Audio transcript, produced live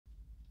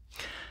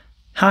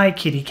Hi,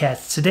 kitty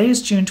cats. Today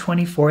is June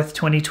 24th,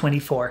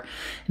 2024,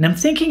 and I'm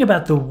thinking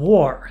about the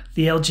war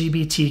the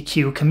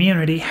LGBTQ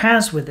community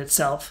has with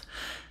itself.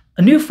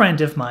 A new friend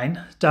of mine,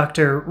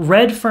 Dr.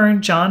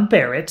 Redfern John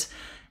Barrett,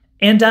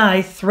 and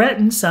I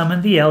threaten some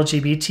in the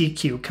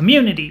LGBTQ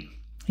community.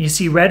 You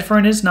see,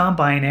 Redfern is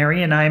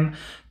non-binary and I'm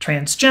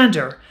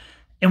transgender.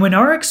 And when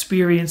our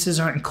experiences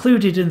are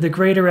included in the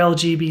greater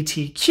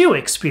LGBTQ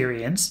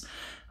experience,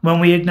 when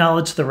we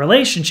acknowledge the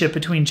relationship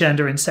between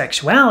gender and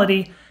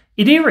sexuality,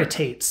 it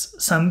irritates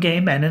some gay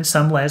men and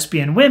some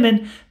lesbian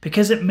women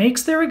because it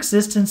makes their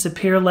existence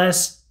appear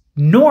less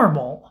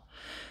normal.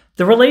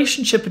 The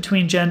relationship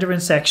between gender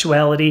and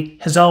sexuality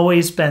has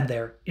always been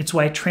there. It's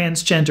why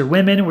transgender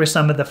women were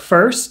some of the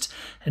first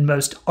and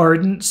most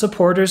ardent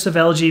supporters of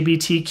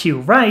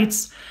LGBTQ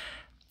rights.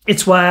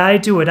 It's why I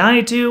do what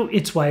I do.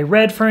 It's why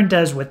Redfern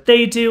does what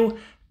they do.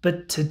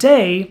 But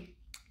today,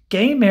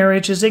 gay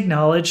marriage is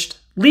acknowledged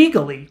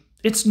legally.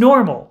 It's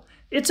normal.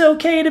 It's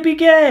okay to be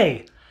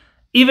gay.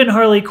 Even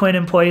Harley Quinn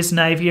and Poison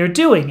Ivy are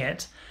doing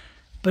it.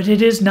 But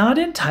it is not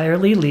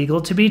entirely legal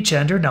to be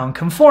gender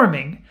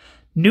nonconforming.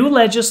 New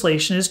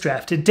legislation is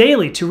drafted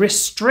daily to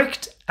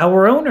restrict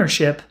our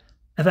ownership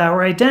of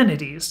our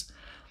identities.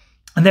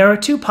 And there are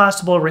two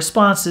possible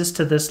responses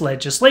to this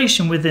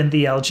legislation within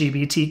the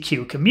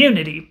LGBTQ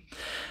community.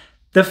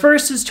 The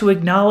first is to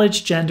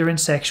acknowledge gender and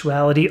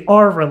sexuality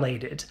are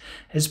related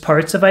as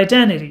parts of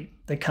identity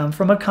that come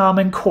from a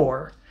common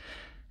core.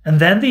 And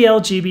then the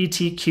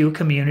LGBTQ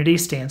community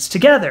stands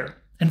together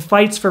and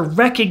fights for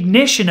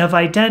recognition of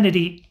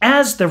identity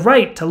as the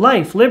right to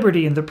life,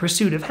 liberty, and the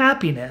pursuit of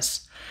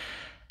happiness.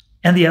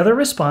 And the other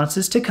response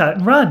is to cut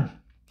and run.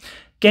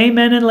 Gay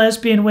men and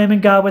lesbian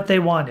women got what they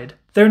wanted.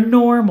 They're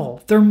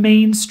normal. They're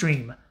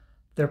mainstream.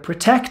 They're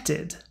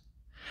protected.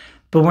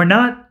 But we're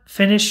not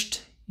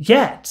finished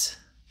yet.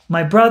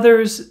 My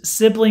brothers,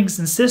 siblings,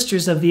 and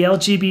sisters of the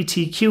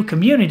LGBTQ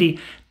community,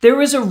 there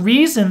is a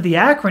reason the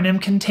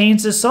acronym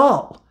contains us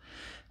all.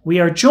 We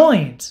are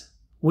joined,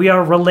 we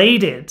are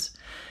related,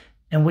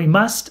 and we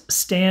must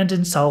stand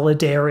in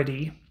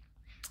solidarity.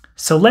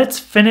 So let's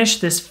finish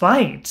this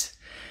fight.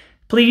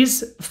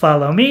 Please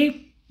follow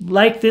me,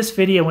 like this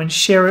video, and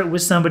share it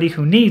with somebody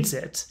who needs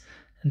it.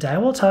 And I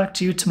will talk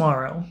to you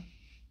tomorrow.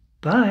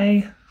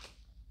 Bye.